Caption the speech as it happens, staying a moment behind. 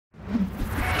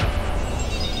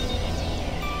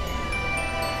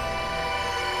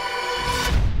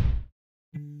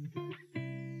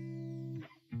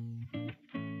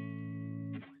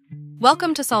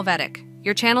Welcome to Solvetic,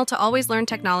 your channel to always learn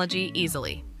technology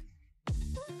easily.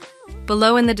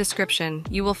 Below in the description,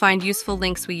 you will find useful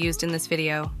links we used in this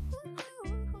video.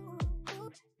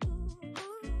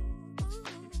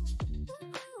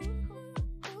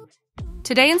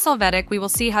 Today in Solvetic, we will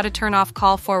see how to turn off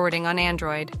call forwarding on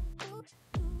Android.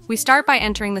 We start by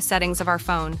entering the settings of our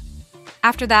phone.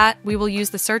 After that, we will use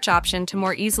the search option to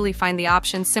more easily find the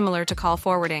options similar to call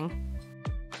forwarding.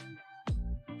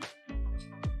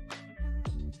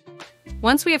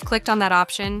 Once we have clicked on that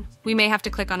option, we may have to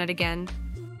click on it again.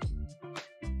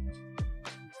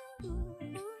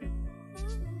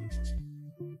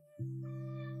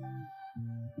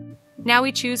 Now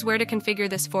we choose where to configure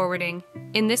this forwarding,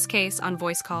 in this case on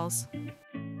voice calls.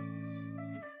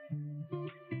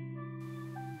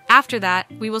 After that,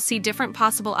 we will see different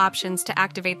possible options to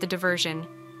activate the diversion.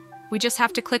 We just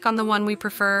have to click on the one we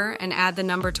prefer and add the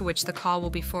number to which the call will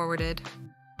be forwarded.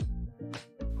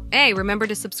 Hey, remember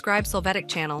to subscribe Solvetic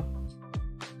channel.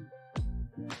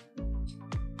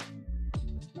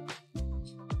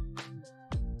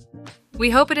 We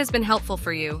hope it has been helpful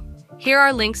for you. Here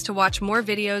are links to watch more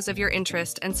videos of your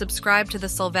interest and subscribe to the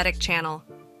Solvetic channel.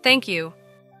 Thank you.